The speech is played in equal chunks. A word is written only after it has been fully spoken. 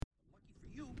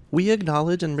We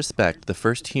acknowledge and respect the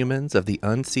first humans of the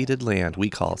unceded land we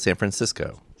call San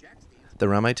Francisco, the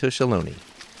Ramaytush Ohlone.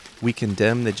 We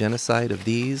condemn the genocide of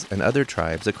these and other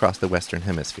tribes across the Western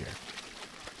Hemisphere.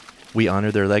 We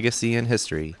honor their legacy and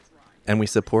history, and we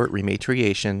support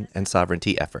rematriation and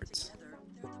sovereignty efforts.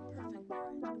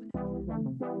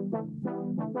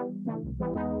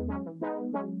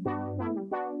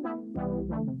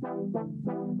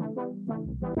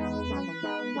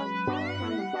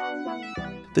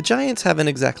 The Giants haven't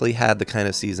exactly had the kind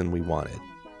of season we wanted,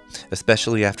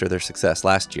 especially after their success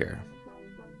last year.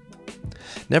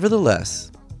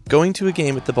 Nevertheless, going to a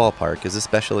game at the ballpark is a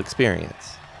special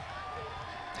experience.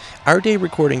 Our day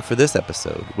recording for this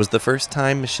episode was the first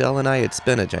time Michelle and I had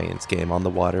spent a Giants game on the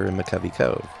water in McCovey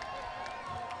Cove.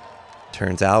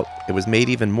 Turns out, it was made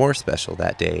even more special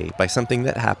that day by something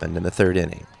that happened in the third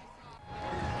inning.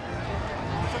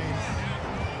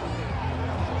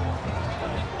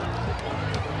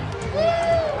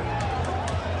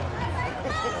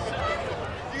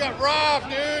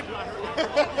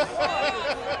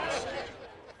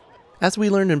 As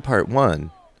we learned in part 1,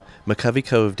 McCovey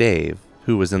Cove Dave,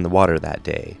 who was in the water that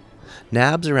day,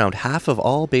 nabs around half of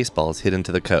all baseballs hit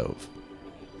into the cove.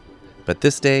 But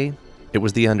this day, it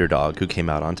was the underdog who came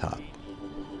out on top.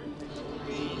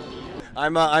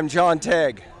 I'm John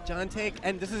Tegg. John Tegg,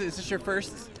 and is this your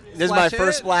first? This is my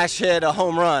first splash hit, a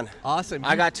home run. Awesome.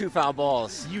 I got 2 foul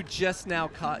balls. You just now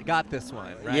got this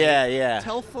one, right? Yeah.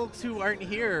 Tell folks who aren't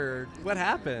here what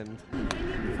happened.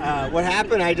 What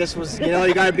happened, I just was,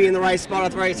 you got to be in the right spot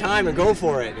at the right time and go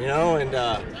for it, and,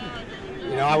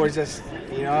 I was just,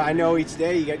 I know each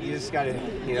day you just got to,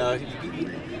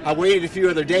 I waited a few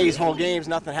other days, whole games,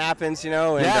 nothing happens, and.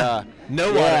 Water,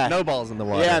 no balls in the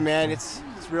water. Yeah, man, it's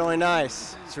really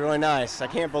nice. It's really nice. I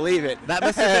can't believe it. That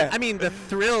must have been, the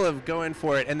thrill of going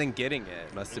for it and then getting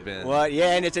it must have been. Well,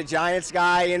 yeah, and it's a Giants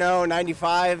guy,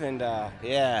 95, and,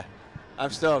 I'm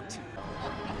stoked.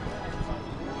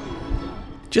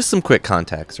 Just some quick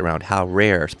context around how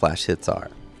rare splash hits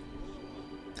are.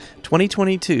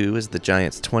 2022 is the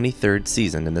Giants' 23rd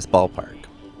season in this ballpark.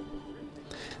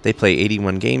 They play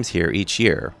 81 games here each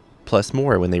year, plus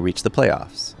more when they reach the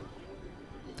playoffs.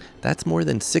 That's more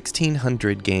than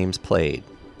 1,600 games played,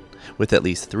 with at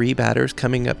least 3 batters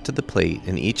coming up to the plate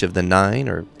in each of the 9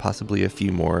 or possibly a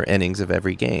few more innings of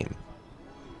every game.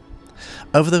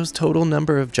 Of those total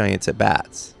number of Giants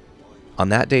at-bats, on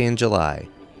that day in July,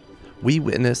 we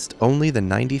witnessed only the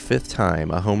 95th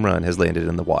time a home run has landed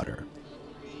in the water.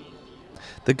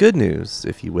 The good news,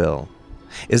 if you will,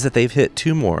 is that they've hit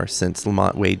 2 more since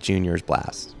Lamont Wade Jr.'s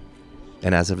blast.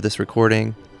 And as of this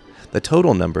recording, the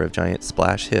total number of Giants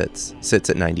splash hits sits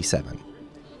at 97.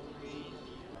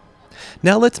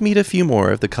 Now let's meet a few more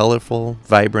of the colorful,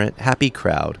 vibrant, happy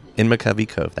crowd in McCovey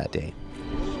Cove that day.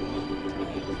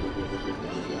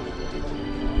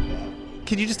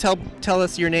 Can you just tell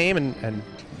us your name and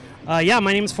Yeah,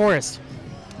 my name is Forrest.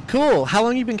 Cool. How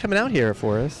long have you been coming out here,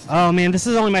 Forrest? Oh, man, this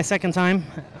is only my second time.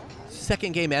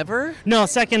 Second game ever? No,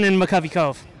 second in McCovey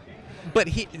Cove. But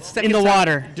second in the time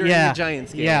water during the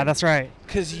Giants game. Yeah, that's right.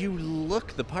 Because you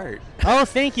look the part. Oh,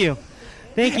 thank you.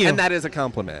 Thank you. And that is a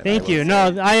compliment. Thank you.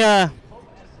 No,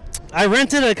 I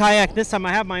rented a kayak this time.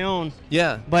 I have my own.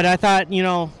 Yeah. But I thought,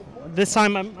 this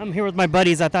time I'm here with my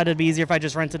buddies. I thought it'd be easier if I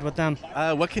just rented with them.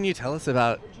 What can you tell us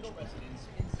about,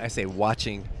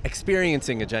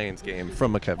 experiencing a Giants game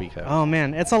from McCovey Cove? Oh,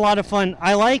 man, it's a lot of fun.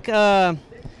 I like the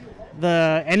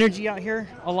energy out here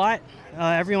a lot.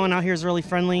 Everyone out here is really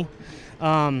friendly.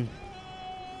 I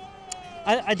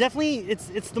definitely,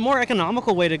 it's the more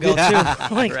economical way to go, too.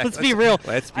 Right. Let's be real.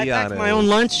 Let's be I packed honest. my own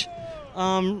lunch,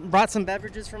 brought some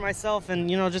beverages for myself, and,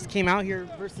 just came out here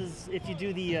versus if you do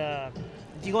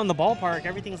if you go in the ballpark,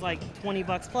 everything's like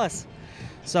 $20 plus.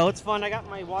 So it's fun. I got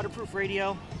my waterproof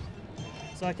radio,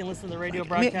 so I can listen to the radio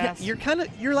broadcast. Man,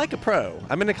 you're like a pro.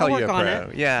 I'm going to call you a pro. I'll work on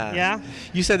it. Yeah. Yeah?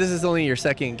 You said this is only your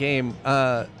second game,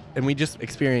 and we just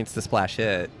experienced the splash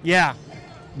hit. Yeah.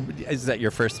 Is that your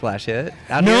first splash hit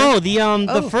out No, here?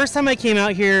 The first time I came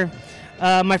out here,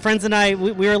 my friends and I,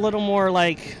 we were a little more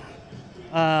like,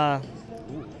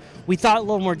 we thought a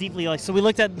little more deeply. So we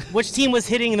looked at which team was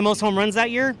hitting the most home runs that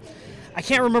year. I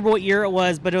can't remember what year it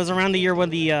was, but it was around the year when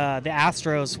the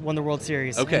Astros won the World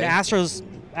Series. Okay. And the Astros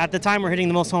at the time were hitting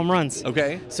the most home runs.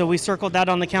 Okay. So we circled that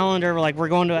on the calendar. We're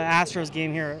going to an Astros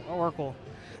game here at Oracle.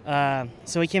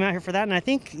 So we came out here for that, and I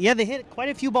think, they hit quite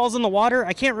a few balls in the water.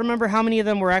 I can't remember how many of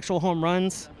them were actual home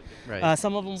runs. Right.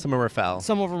 Some of them were foul.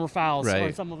 Some of them were fouls, right.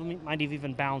 or some of them might have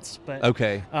even bounced. But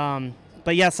okay.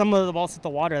 But yeah, some of the balls hit the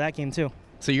water that game too.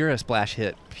 So you're a splash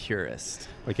hit purist.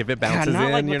 Like if it God, bounces not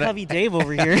in, like you're not. McCovey Dave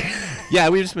over here. Yeah,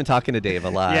 we've just been talking to Dave a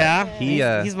lot.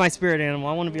 Yeah, he's my spirit animal.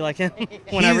 I want to be like him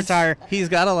when I retire. He's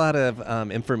got a lot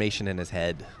of information in his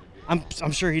head.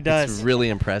 I'm sure he does. It's really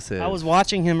impressive. I was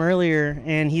watching him earlier,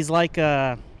 and he's like,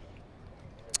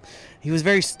 he was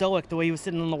very stoic the way he was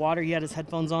sitting in the water. He had his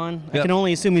headphones on. I Yep. can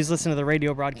only assume he's listening to the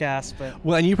radio broadcast, but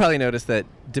Well, and you probably noticed that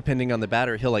depending on the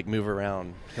batter, he'll like move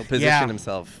around. He'll position Yeah.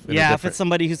 himself. In a yeah, if different- it's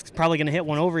somebody who's probably going to hit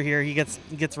one over here, he gets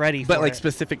ready. but for like it.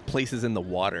 specific places in the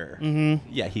water. Mhm.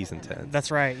 Yeah, he's intense.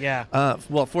 That's right. Yeah.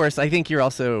 Well, Forrest, I think you're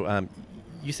also.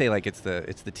 You say like it's the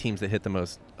teams that hit the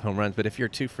most home runs, but if you're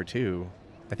 2 for 2,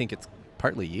 I think it's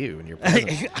partly you and your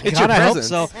presence. It's God, your I hope presence.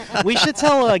 so. We should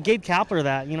tell Gabe Kapler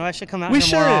that. You know, I should come out We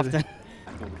here more should. often.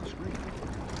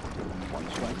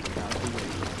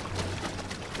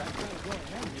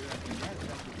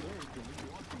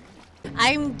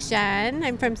 I'm Jen.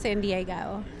 I'm from San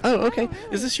Diego. Oh, okay.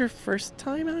 Is this your first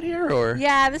time out here, or?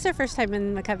 Yeah, this is our first time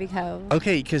in McCovey Cove.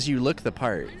 Okay, because you look the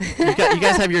part. You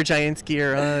guys have your Giants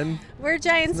gear on. We're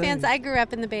Giants Nice. fans. I grew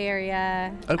up in the Bay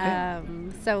Area. Okay.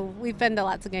 So we've been to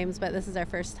lots of games, but this is our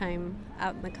first time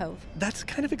out in the Cove. That's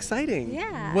kind of exciting.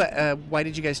 Yeah. What? Why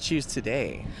did you guys choose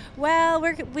today? Well,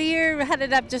 we're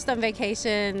headed up just on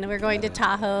vacation. We're going to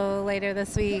Tahoe later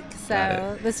this week. Got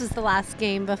So this was the last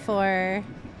game before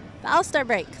the All-Star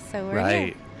break. So we're Right.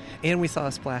 here. And we saw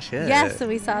a splash hit. Yes, so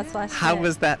we saw a splash How hit.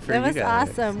 was that for It you was guys?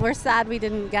 awesome. We're sad we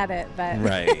didn't get it, but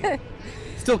Right.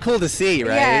 Still cool to see,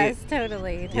 right? Yes,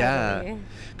 totally. Yeah.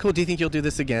 Cool. Do you think you'll do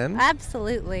this again?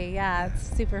 Absolutely, yeah,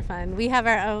 it's super fun. We have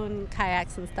our own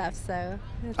kayaks and stuff, so.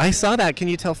 I saw that. Can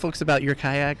you tell folks about your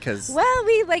kayak? Because Well,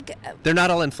 we like, they're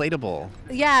not all inflatable.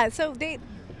 yeah. So they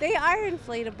are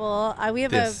inflatable. We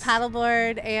have This- a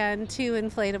paddleboard and 2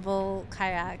 inflatable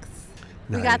kayaks.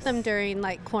 We got Nice. them during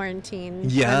like quarantine when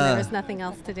Yeah. there was nothing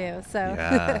else to do. So.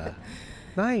 Yeah.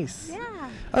 Nice. Yeah.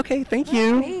 Okay. Thank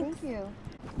you. Thank you.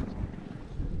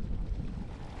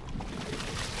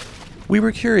 We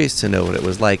were curious to know what it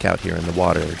was like out here in the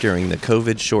water during the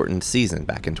COVID-shortened season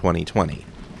back in 2020.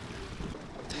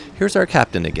 Here's our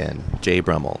captain again, Jay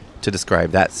Brummel, to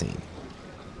describe that scene.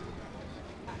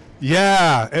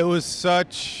 Yeah, it was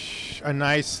such a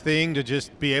nice thing to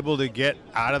just be able to get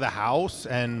out of the house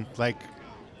and, like,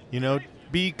 you know,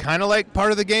 be kind of like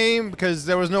part of the game because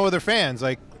there was no other fans.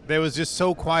 Like, it was just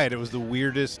so quiet. It was the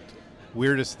weirdest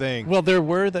thing. Well, there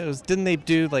were those. Didn't they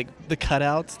do like the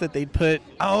cutouts that they'd put?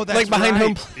 Oh, that's like behind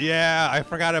right. home. Yeah, I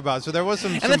forgot about it. So there was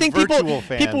some And I think virtual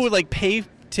fans. people would like pay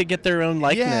to get their own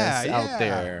likeness yeah, out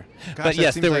there. Gosh, But that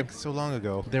yes, seems there like were so long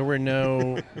ago. there were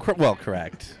no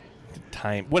correct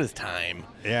time. What is time?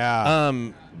 Yeah,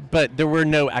 But there were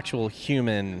no actual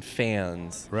human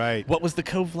fans. right. What was the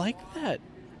Cove like that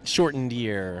shortened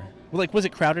year? Like, was it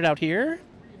crowded out here?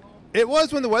 It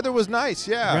was when the weather was nice,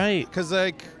 yeah. Right. Because,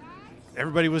 like,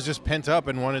 everybody was just pent up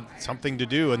and wanted something to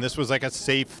do. And this was, like, a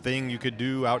safe thing you could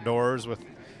do outdoors with,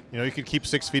 you know, you could keep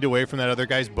 6 feet away from that other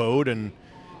guy's boat. And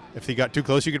if he got too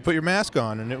close, you could put your mask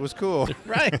on. And it was cool.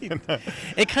 Right.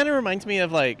 It kind of reminds me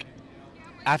of, like,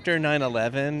 after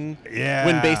 9/11, Yeah.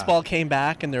 when baseball came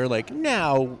back and they're like,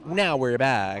 now we're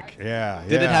back. Yeah.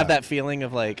 Did it yeah. have that feeling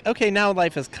of like, okay, now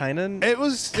life is kind of It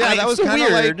was, Kind- that was so kind of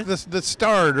weird. like the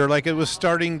start, or like it was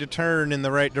starting to turn in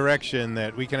the right direction,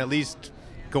 that we can at least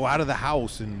go out of the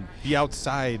house and be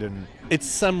outside. And it's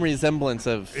some resemblance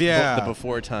of Yeah. the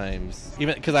before times.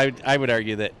 Even because I would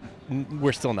argue that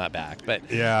we're still not back, but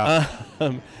yeah.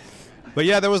 But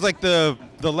yeah, there was like the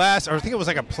last, or I think it was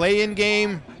like a play-in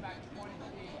game.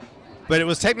 But it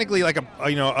was technically like a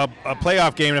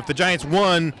playoff game, and if the Giants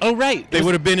won, oh right, they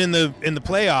would have been in the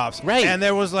playoffs. Right. And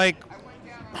there was like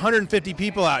 150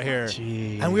 people out here.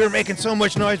 Jeez. And we were making so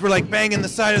much noise. We're like banging the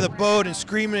side of the boat and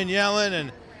screaming and yelling,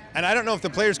 and I don't know if the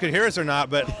players could hear us or not,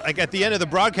 but like at the end of the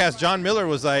broadcast, John Miller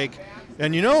was like,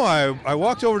 and you know, I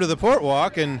walked over to the port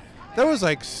walk, and there was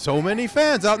like so many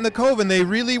fans out in the Cove, and they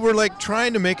really were like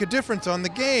trying to make a difference on the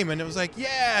game. And it was like,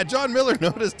 yeah, John Miller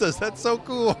noticed us. That's so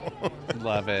cool.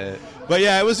 love it. But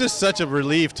yeah, it was just such a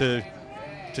relief to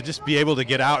just be able to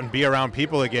get out and be around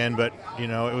people again. But, you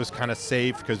know, it was kind of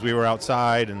safe because we were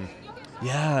outside, and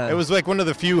Yeah, it was like one of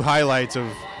the few highlights of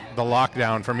the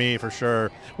lockdown for me, for sure.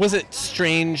 Was it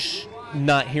strange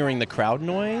not hearing the crowd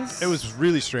noise? It was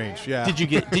really strange, yeah. Did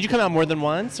you come out more than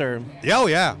once or? Yeah, oh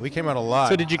yeah, we came out a lot.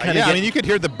 So did you kinda yeah, I get- mean, you could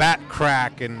hear the bat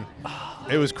crack, and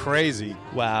it was crazy.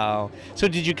 Wow. So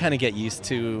did you kind of get used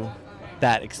to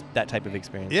that type of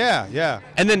experience? Yeah, yeah.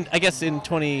 And then I guess in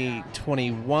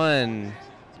 2021,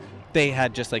 they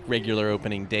had just like regular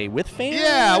opening day with fans.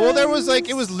 Yeah, well, there was like,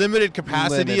 it was limited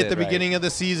capacity Limited, at the right. beginning of the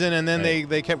season, and then Right.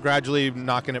 they kept gradually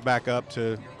knocking it back up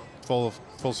to full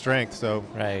full strength. So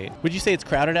Right. Would you say it's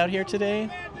crowded out here today?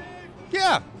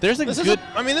 yeah, There's a this good.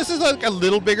 this is like a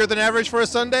little bigger than average for a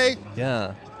Sunday.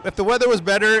 Yeah. If the weather was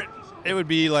better, it would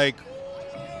be like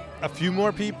a few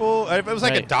more people. If it was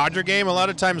like a Right. Dodger game, a lot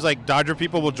of times like Dodger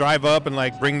people will drive up and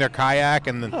like bring their kayak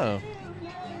and then. Oh.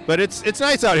 But it's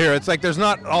nice out here. It's like there's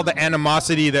not all the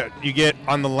animosity that you get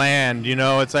on the land. You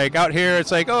know, it's like out here.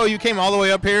 It's like, oh, you came all the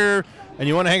way up here and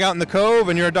you want to hang out in the Cove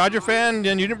and you're a Dodger fan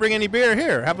and you didn't bring any beer.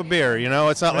 Here, have a beer. You know,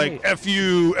 it's not Right. like F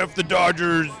you, F the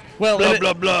Dodgers. Well, blah it-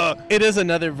 blah blah. It is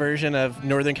another version of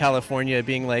Northern California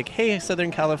being like, "Hey,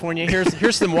 Southern California,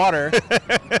 here's some water."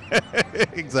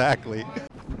 Exactly.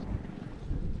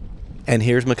 And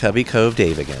here's McCovey Cove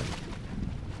Dave again.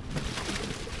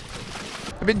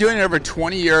 I've been doing it over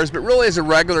 20 years, but really as a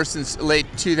regular since late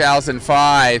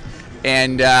 2005.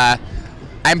 And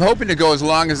I'm hoping to go as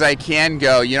long as I can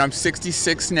go. You know, I'm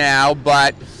 66 now,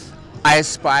 but I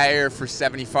aspire for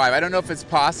 75. I don't know if it's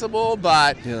possible,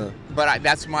 but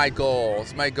that's my goal.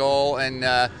 It's my goal, and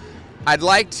I'd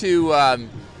like to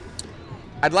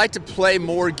play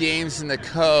more games in the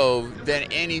Cove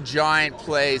than any Giant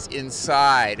plays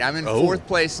inside. I'm in fourth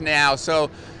place now, so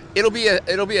it'll be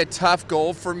a tough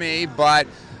goal for me. But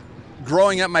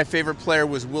growing up, my favorite player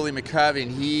was Willie McCovey,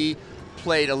 and he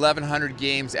played 1,100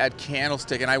 games at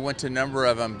Candlestick, and I went to a number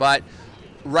of them. But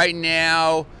right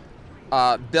now,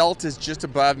 Belt is just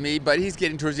above me, but he's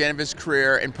getting towards the end of his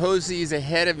career, and Posey's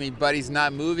ahead of me, but he's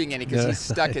not moving any because he's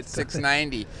stuck at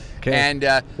 690. Okay.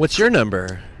 And What's your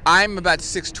number? I'm about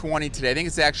 620 today. I think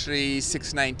it's actually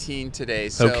 619 today.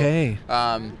 So, Okay.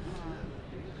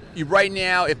 Right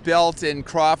now, if Belt and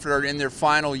Crawford are in their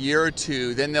final year or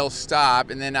two, then they'll stop,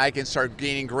 and then I can start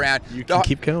gaining ground. You can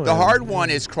keep going. The hard one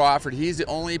is Crawford. He's the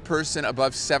only person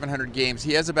above 700 games.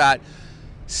 He has about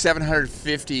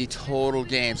 750 total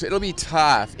games. It'll be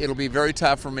tough. It'll be very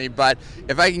tough for me. But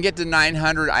if I can get to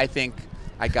 900, I think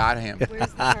I got him. Where's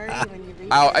the party when you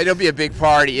reach It'll be a big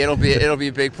party. It'll be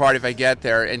a big party if I get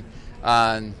there.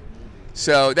 And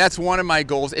so that's one of my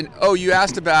goals. And you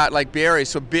asked about like Barry.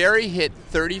 So Barry hit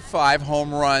 35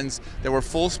 home runs that were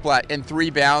full splat and 3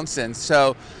 bouncing.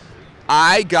 So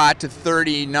I got to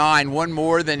 39, one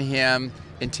more than him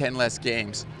in 10 less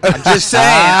games.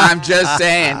 I'm just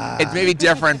saying. It's maybe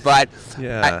different, but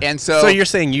Yeah. and so you're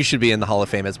saying you should be in the Hall of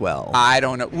Fame as well? I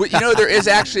don't know. Well, you know, there is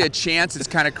actually a chance. It's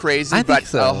kind of crazy, I think but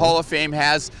so. Hall of Fame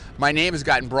my name has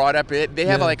gotten brought up. They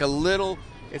have Yeah. like a little,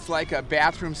 it's like a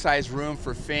bathroom-sized room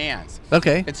for fans.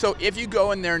 Okay. And so if you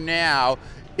go in there now,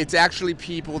 it's actually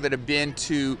people that have been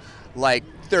to like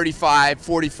 35,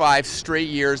 45 straight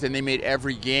years, and they made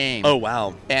every game. Oh,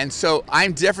 wow. And so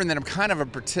I'm different than I'm kind of a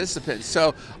participant.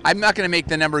 So I'm not going to make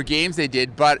the number of games they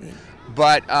did, but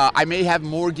I may have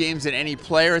more games than any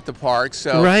player at the park.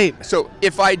 So Right. So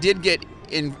if I did get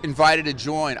invited to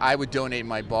join, I would donate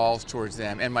my balls towards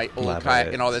them and my old Love kayak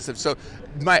it. and all that stuff. So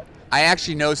I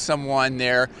actually know someone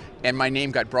there, and my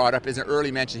name got brought up as an early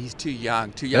mention. He's too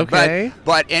young. Okay.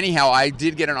 But anyhow, I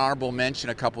did get an honorable mention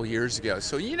a couple years ago.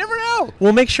 So you never know.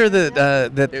 We'll make sure that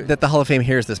that the Hall of Fame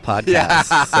hears this podcast.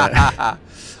 So-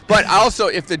 But also,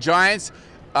 if the Giants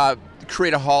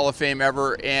create a Hall of Fame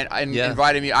ever and Yeah.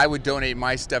 invited me, I would donate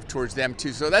my stuff towards them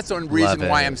too. So that's the one reason Love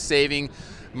why it. I'm saving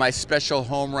my special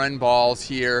home run balls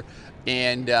here,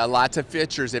 and lots of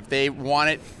pictures. If they want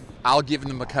it, I'll give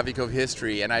them the McCovey Cove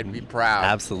history, and I'd be proud.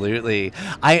 Absolutely.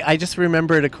 I just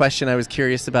remembered a question I was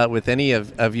curious about with any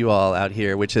of you all out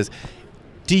here, which is,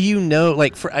 do you know,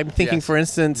 like, I'm thinking, Yes. for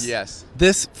instance, Yes.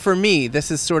 this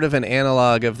is sort of an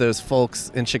analog of those folks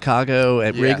in Chicago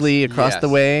at Wrigley across the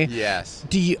way. Yes.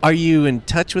 Are you in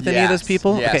touch with any of those Yes,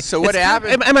 people? yes. Okay. So what It's kind of-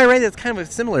 happened- Am I right? It's kind of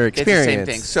a similar experience. It's the same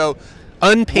thing. So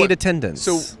unpaid attendance.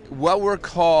 So what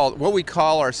we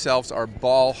call ourselves are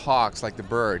ball hawks, like the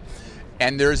bird.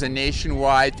 And there's a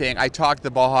nationwide thing. I talk to the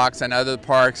ball hawks on other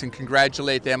parks and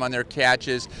congratulate them on their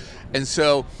catches. And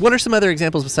so what are some other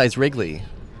examples besides Wrigley?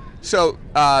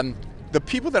 the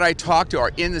people that I talk to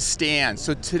are in the stands.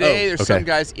 So today there's some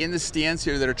guys in the stands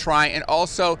here that are trying, and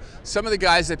also some of the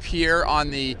guys up here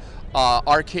on the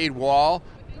arcade wall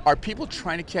are people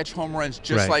trying to catch home runs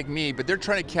just like me, but they're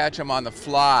trying to catch them on the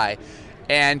fly.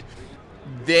 And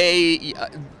they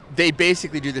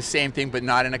basically do the same thing, but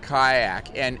not in a kayak.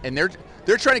 And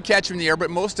they're trying to catch them in the air, but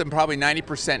most of them, probably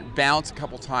 90%, bounce a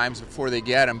couple times before they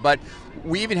get them. But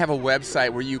we even have a website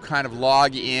where you kind of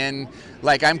log in.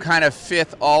 Like, I'm kind of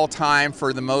 5th all time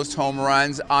for the most home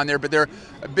runs on there, but there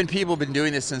have been people who've been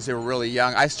doing this since they were really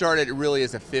young. I started really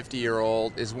as a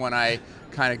 50-year-old is when I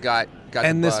kind of got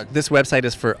and the bug. this website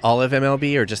is for all of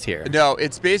MLB or just here? No,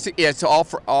 it's basically it's all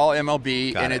for all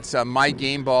MLB, Got and it. it's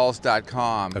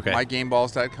mygameballs.com. Okay.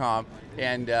 Mygameballs.com,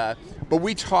 and but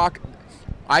we talk.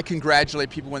 I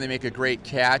congratulate people when they make a great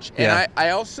catch. And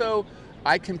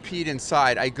I compete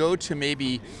inside. I go to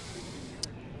maybe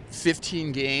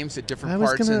 15 games at different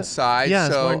parts inside. Yeah,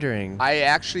 so I was wondering. I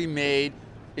actually made,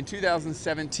 in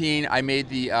 2017, I made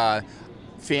the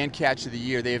fan catch of the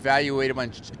year. They evaluate them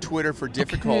on Twitter for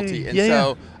difficulty. Okay.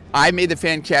 And I made the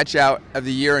fan catch out of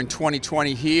the year in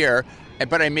 2020 here,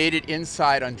 but I made it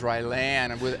inside on dry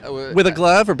land with a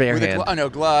glove or bare hand? No,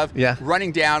 glove. Yeah.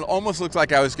 Running down, almost looked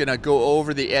like I was going to go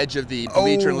over the edge of the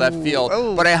bleacher in left field,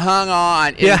 but I hung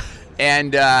on.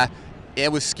 And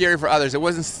it was scary for others. It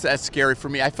wasn't that scary for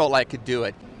me. I felt like I could do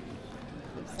it.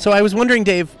 So I was wondering,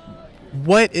 Dave,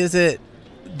 what is it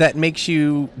that makes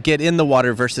you get in the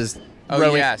water versus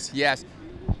rowing? Yes.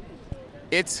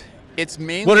 It's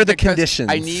mainly what are the because conditions?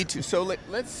 I need to. So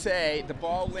let's say the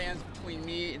ball lands between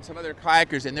me and some other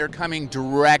kayakers, and they're coming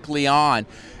directly on.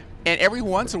 And every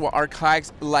once in a while, our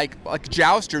kayaks, like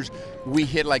jousters, we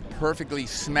hit like perfectly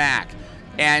smack.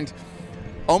 And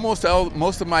most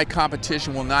of my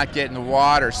competition will not get in the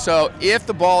water. So if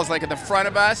the ball is like at the front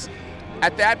of us,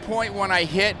 at that point when I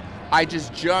hit, I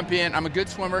just jump in. I'm a good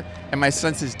swimmer, and my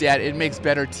son says, "Dad, it makes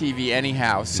better TV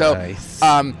anyhow." So, nice.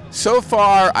 So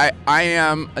far I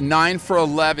am a 9 for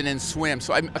 11 in swim.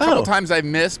 So a couple times I've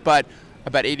missed, but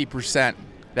about 80%.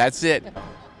 That's it.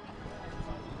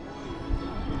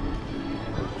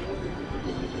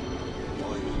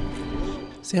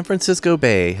 San Francisco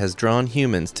Bay has drawn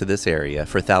humans to this area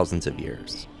for thousands of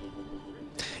years.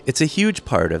 It's a huge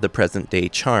part of the present-day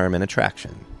charm and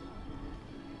attraction.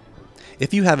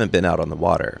 If you haven't been out on the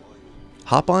water,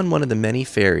 hop on one of the many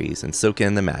ferries and soak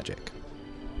in the magic.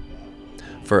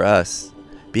 For us,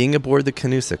 being aboard the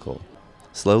Canoesicle,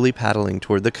 slowly paddling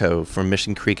toward the cove from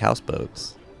Mission Creek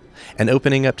houseboats, and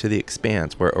opening up to the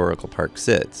expanse where Oracle Park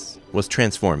sits, was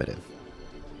transformative.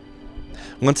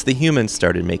 Once the humans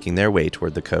started making their way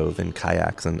toward the cove in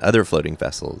kayaks and other floating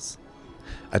vessels,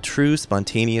 a true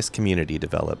spontaneous community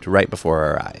developed right before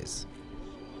our eyes.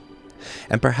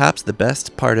 And perhaps the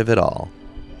best part of it all,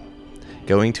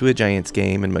 going to a Giants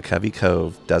game in McCovey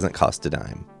Cove doesn't cost a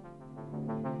dime.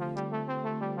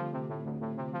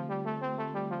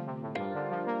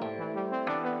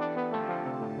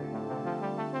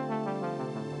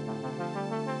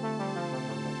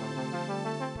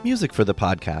 Music for the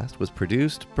podcast was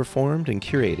produced, performed, and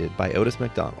curated by Otis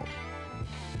McDonald.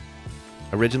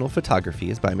 Original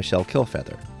photography is by Michelle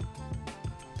Kilfeather.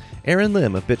 Aaron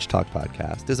Lim of Bitch Talk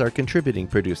Podcast is our contributing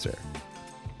producer.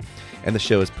 And the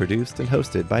show is produced and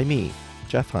hosted by me,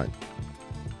 Jeff Hunt.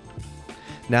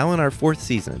 Now in our 4th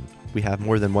season, we have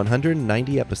more than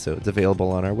 190 episodes available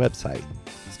on our website,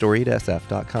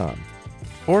 storiedsf.com,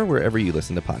 or wherever you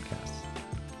listen to podcasts.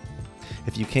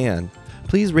 If you can,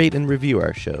 please rate and review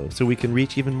our show so we can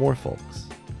reach even more folks.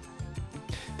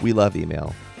 We love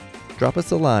email. Drop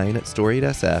us a line at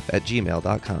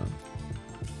storiedsf@gmail.com.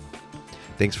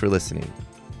 Thanks for listening.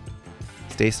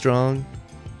 Stay strong,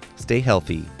 stay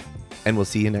healthy, and we'll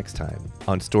see you next time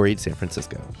on Storied San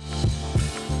Francisco.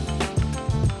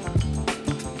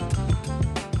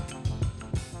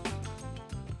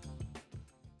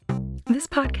 This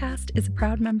podcast is a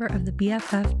proud member of the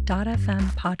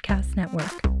BFF.FM podcast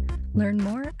network. Learn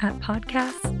more at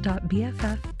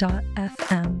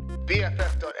podcasts.bff.fm.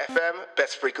 BFF.FM,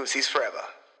 best frequencies forever.